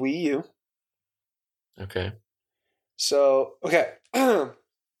 Last one was Wii U. Okay. So, okay. Our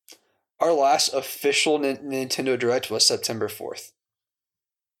last official Nintendo Direct was September 4th.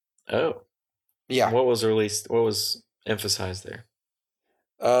 Oh. Yeah. What was released? What was emphasized there?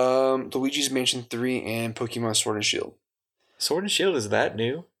 Luigi's Mansion 3 and Pokemon Sword and Shield. Sword and Shield, is that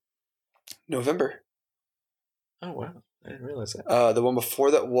new? November. Oh, wow. I didn't realize that. The one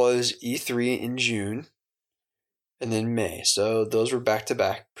before that was E3 in June. And then May. So those were back to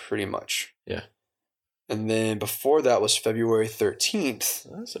back pretty much. Yeah. And then before that was February 13th.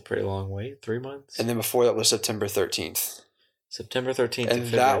 That's a pretty long wait. 3 months. And then before that was September 13th. September 13th. And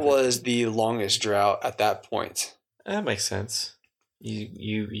that was the longest drought at that point. That makes sense.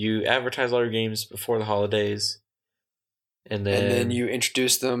 You advertise all your games before the holidays. And then you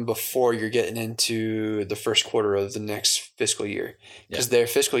introduce them before you're getting into the first quarter of the next fiscal year. Because their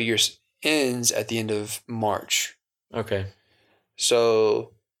fiscal year ends at the end of March. Okay.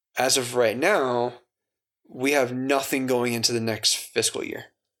 So as of right now, we have nothing going into the next fiscal year.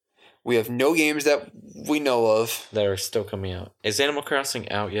 We have no games that we know of. That are still coming out. Is Animal Crossing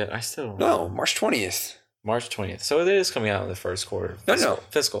out yet? I still don't know. No, March 20th. March 20th. So it is coming out in the first quarter. No.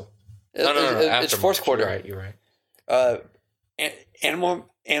 Fiscal. No. It's fourth March. quarter. You're right.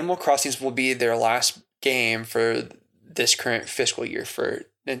 Animal Crossings will be their last game for this current fiscal year for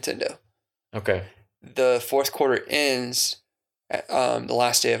Nintendo. Okay. The fourth quarter ends at the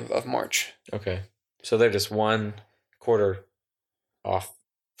last day of March. Okay. So they're just 1 quarter off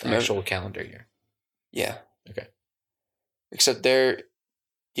the actual calendar year. Yeah. Okay. Except their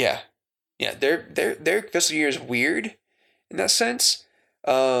fiscal year is weird in that sense.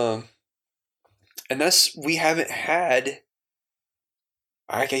 And that's, we haven't had,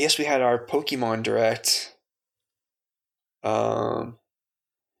 I guess we had our Pokemon Direct. And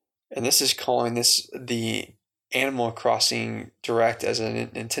this is calling this the Animal Crossing Direct as a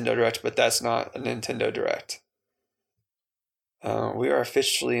Nintendo Direct, but that's not a Nintendo Direct. We are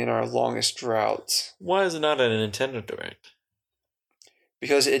officially in our longest drought. Why is it not a Nintendo Direct?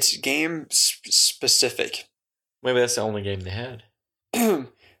 Because it's game specific. Maybe that's the only game they had.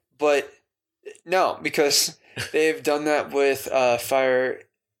 But no, because they've done that with Fire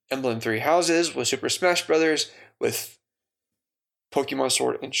Emblem Three Houses, with Super Smash Brothers, with Pokemon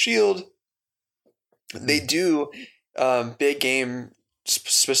Sword and Shield. They do big game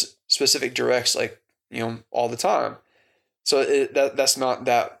specific directs, like, all the time. So that's not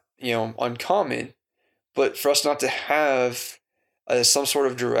that uncommon. But for us not to have some sort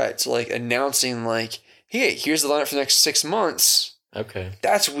of direct, like announcing, like, hey, here's the lineup for the next 6 months. Okay,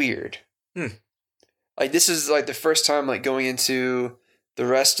 That's weird. Like, this is like the first time, like, going into the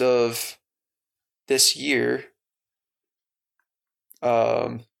rest of this year,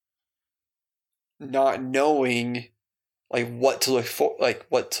 not knowing like what to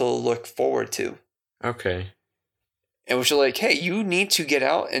look forward to. Okay. And which are like, hey, you need to get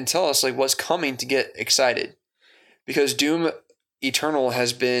out and tell us like what's coming to get excited, because Doom Eternal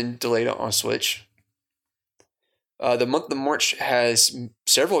has been delayed on Switch. The month of March has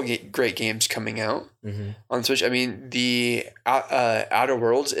several great games coming out on Switch. I mean, the Outer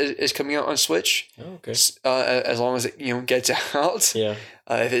Worlds is coming out on Switch. Oh, okay. As long as it gets out. Yeah.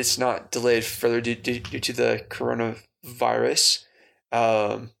 If it's not delayed further due to the coronavirus.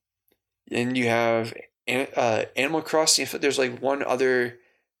 And you have Animal Crossing. There's like one other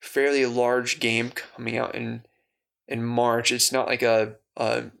fairly large game coming out in March. It's not like a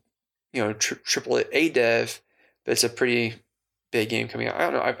triple A dev, but it's a pretty big game coming out. I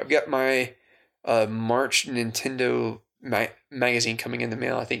don't know. I've got my March Nintendo magazine coming in the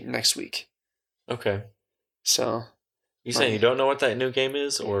mail, I think, next week. Okay. So. You saying you don't know what that new game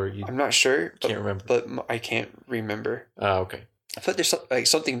is, or you? I'm not sure. Can't remember. But I can't remember. Oh, okay. I thought there's like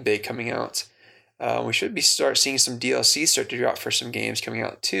something big coming out We should be start seeing some DLC start to drop for some games coming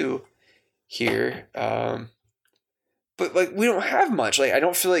out too here. But like we don't have much. Like I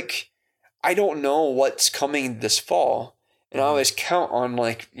don't feel like I don't know what's coming this fall, and I always count on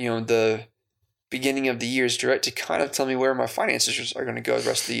like the beginning of the year's direct to kind of tell me where my finances are going to go the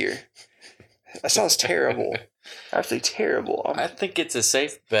rest of the year. That sounds terrible. Absolutely terrible. I think it's a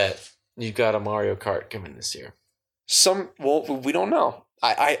safe bet you've got a Mario Kart coming this year. We don't know.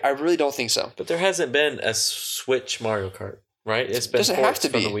 I really don't think so. But there hasn't been a Switch Mario Kart, right? It's been doesn't have to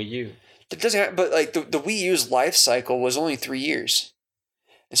from be the Wii U. It doesn't have, but like the Wii U's life cycle was only 3 years.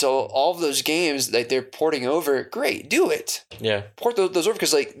 And so all of those games that they're porting over, great, do it. Yeah. Port those over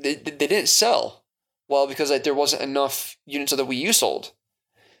because like they didn't sell well because like there wasn't enough units of the Wii U sold.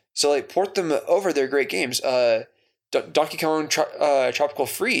 So like port them over. They're great games. Donkey Kong Tropical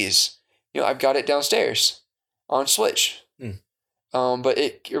Freeze. I've got it downstairs on Switch. But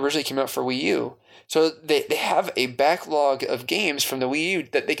it originally came out for Wii U. So they have a backlog of games from the Wii U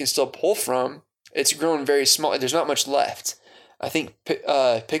that they can still pull from. It's grown very small. There's not much left. I think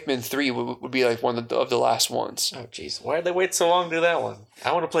Pikmin 3 would be like one of the last ones. Oh, jeez. Why did they wait so long to do that one?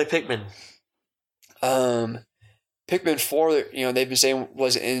 I want to play Pikmin. Pikmin 4, they've been saying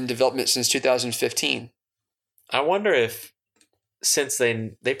was in development since 2015. I wonder if, since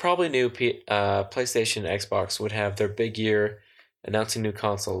they probably knew PlayStation and Xbox would have their big year announcing new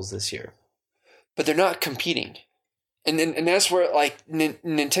consoles this year. But they're not competing. And that's where, like,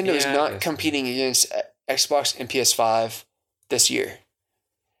 Nintendo is not competing against Xbox and PS5 this year.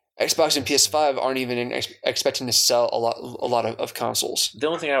 Xbox and PS5 aren't even expecting to sell a lot of consoles. The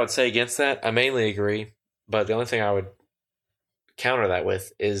only thing I would say against that, I mainly agree, but the only thing I would counter that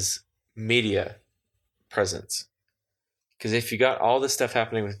with is media presence. Because if you got all this stuff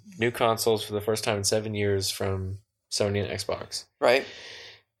happening with new consoles for the first time in 7 years from Sony and Xbox, right?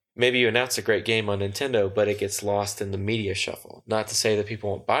 Maybe you announce a great game on Nintendo, but it gets lost in the media shuffle. Not to say that people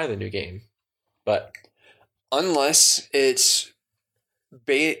won't buy the new game, but unless it's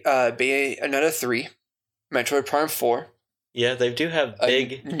Bayonetta 3, Metroid Prime 4. Yeah, they do have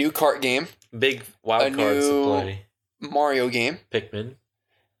big new kart game, big wild cards to play. Mario game, Pikmin.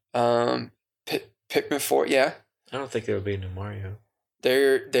 Pikmin 4. Yeah, I don't think there would be a new Mario.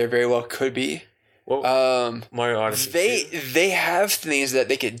 There very well could be. Well, Mario Odyssey. They have things that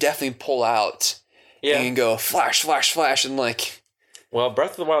they could definitely pull out. Yeah, and go flash, and like. Well,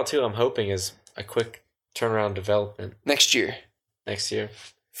 Breath of the Wild 2, I'm hoping is a quick turnaround development next year.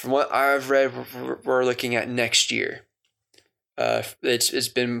 From what I've read, we're looking at next year. It's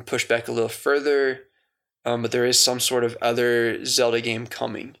been pushed back a little further, but there is some sort of other Zelda game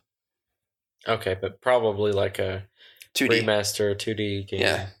coming. Okay, but probably like a 2D remaster 2D game.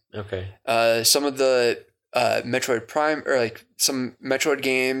 Yeah. Okay. Some of the Metroid Prime or like some Metroid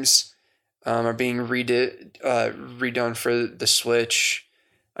games are being redone for the Switch.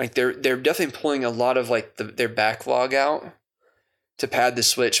 Like they're definitely pulling a lot of like their backlog out to pad the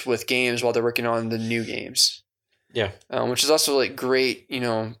Switch with games while they're working on the new games. Yeah. Which is also like great,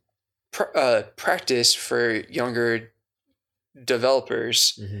 practice for younger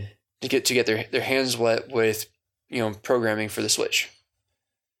developers to get their hands wet with, programming for the Switch.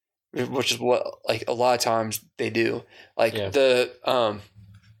 Which is what like a lot of times they do. Like the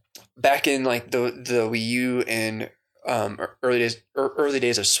back in like the Wii U and early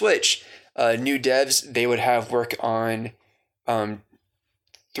days of Switch, new devs, they would have work on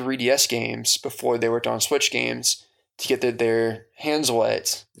 3DS games before they worked on Switch games to get their hands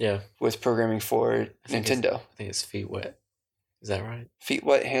wet. Yeah, with programming for Nintendo. I think it's feet wet. Is that right? Feet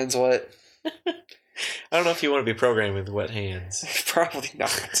wet, hands wet. I don't know if you want to be programming with wet hands. Probably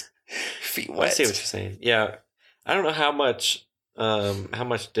not. Feet wet. I see what you're saying. Yeah, I don't know how much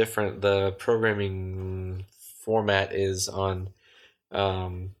different the programming format is on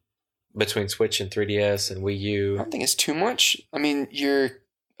between Switch and 3DS and Wii U. I don't think it's too much. I mean, your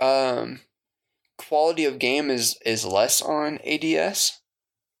quality of game is less on ADS.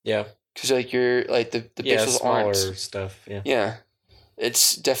 Yeah, because like you're like the pixels smaller aren't stuff. Yeah.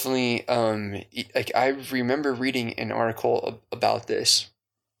 It's definitely like I remember reading an article about this.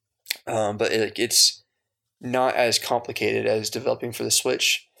 But it's not as complicated as developing for the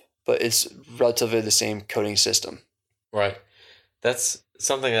Switch, but it's relatively the same coding system. Right. That's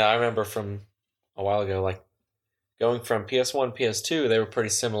something that I remember from a while ago. Like going from PS1, PS2, they were pretty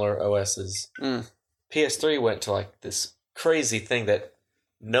similar OSs. PS3 went to like this crazy thing that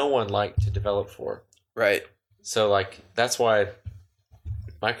no one liked to develop for. Right. So like that's why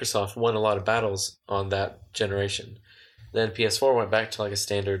Microsoft won a lot of battles on that generation. Then PS4 went back to like a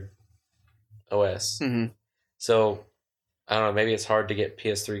standard OS. Mm-hmm. So I don't know, maybe it's hard to get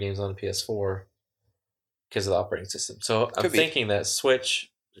PS3 games on the PS4 because of the operating system. So I'm Could be. thinking that Switch,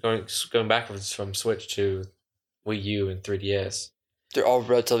 going backwards from Switch to Wii U and 3DS. They're all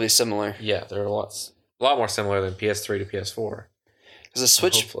relatively similar. Yeah, they're a lot more similar than PS3 to PS4. Because the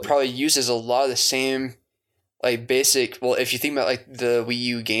Switch Hopefully. probably uses a lot of the same, like, basic. Well, if you think about like the Wii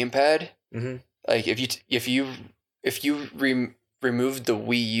U gamepad, Mm-hmm. like if you removed the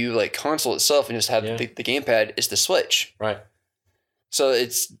Wii U like console itself and just had the gamepad, it's the Switch. Right. So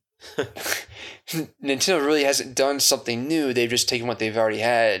it's Nintendo really hasn't done something new. They've just taken what they've already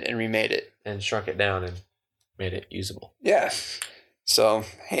had and remade it And shrunk it down and made it usable. Yeah. So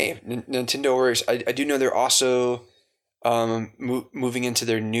hey, Nintendo works. I do know they're also moving into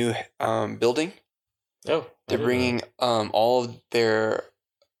their new building. Oh, They're bringing all of their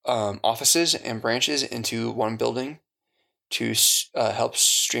offices and branches into one building to help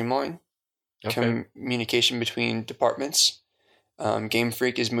streamline communication between departments. Game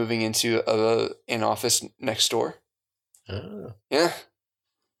Freak is moving into an office next door. Oh, Yeah.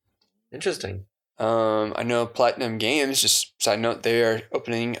 interesting. I know Platinum Games, just side note, they are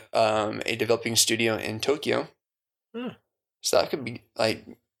opening a developing studio in Tokyo. So that could be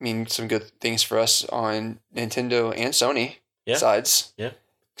mean some good things for us on Nintendo and Sony sides. Yeah.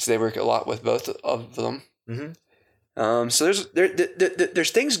 Because they work a lot with both of them. Mm-hmm. So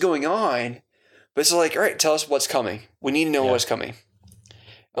there's things going on, but it's like, all right, tell us what's coming. We need to know what's coming.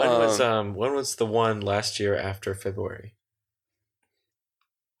 When was the one last year after February?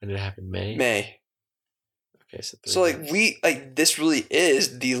 When did it happen? May. Okay, so this really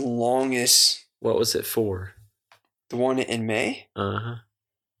is the longest. What was it for? The one in May. Uh-huh.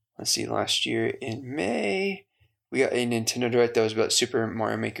 Let's see. Last year in May, we got a Nintendo Direct that was about Super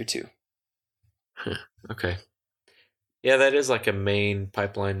Mario Maker 2. Okay. Yeah, that is like a main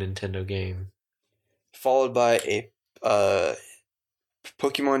pipeline Nintendo game. Followed by a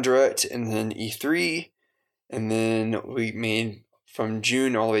Pokemon Direct, and then E3, and then we made from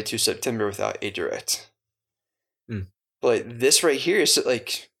June all the way to September without a Direct. But this right here is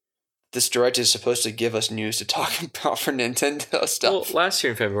this Direct is supposed to give us news to talk about for Nintendo stuff. Well, last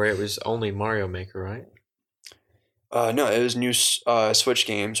year in February it was only Mario Maker, right? No, it was new Switch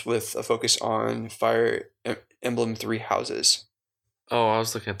games with a focus on Fire Emblem 3 Houses. Oh, I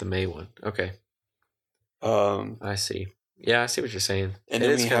was looking at the May one. Okay. I see. Yeah, I see what you're saying. And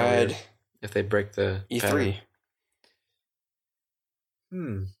then we had if they break the E3.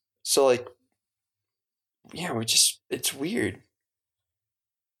 Pattern. So it's weird.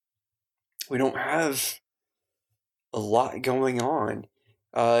 We don't have a lot going on.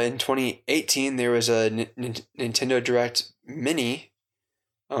 In 2018, there was a Nintendo Direct Mini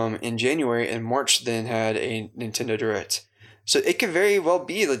in January, and March then had a Nintendo Direct. So it could very well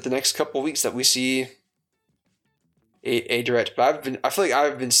be the next couple of weeks that we see a Direct. But I feel like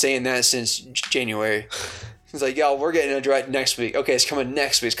I've been saying that since January. It's like, yo, we're getting a Direct next week. Okay, it's coming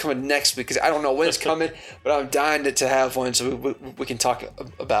next week. It's coming next week because I don't know when it's coming, but I'm dying to have one so we can talk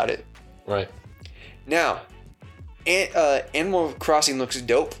about it. Right. Now, Animal Crossing looks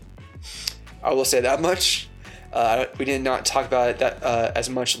dope. I will say that much. We did not talk about it as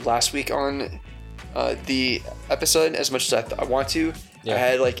much last week on the episode as much as I want to. Yeah. I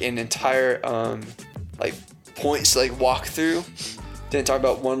had an entire points walk through. Didn't talk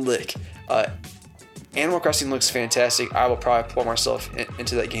about one lick. Animal Crossing looks fantastic. I will probably pour myself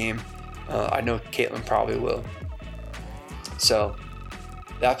into that game. I know Caitlin probably will. So,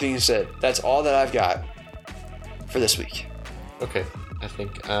 that being said, that's all that I've got for this week. Okay. I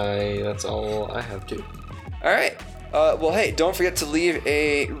think that's all I have too. All right. Well, hey, don't forget to leave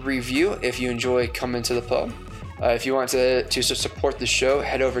a review if you enjoy coming to the pub. If you want to support the show,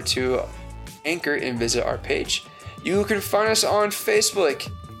 head over to Anchor and visit our page. You can find us on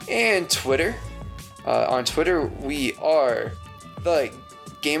Facebook and Twitter. On Twitter, we are the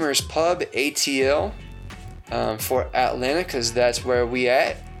Gamers Pub ATL for Atlanta, because that's where we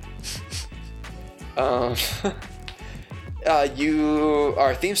at. Our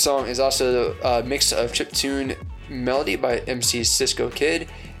theme song is also a mix of chiptune melody by MC Cisco Kid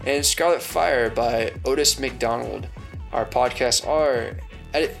and Scarlet Fire by Otis McDonald. Our podcasts are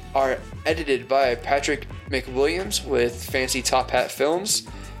edited by Patrick McWilliams with Fancy Top Hat Films,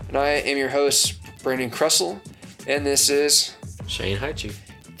 and I am your host, Brandon Krussell, and this is Shane Haichi.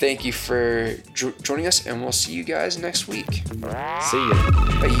 Thank you for joining us, and we'll see you guys next week. See ya.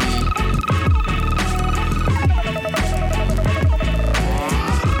 Bye.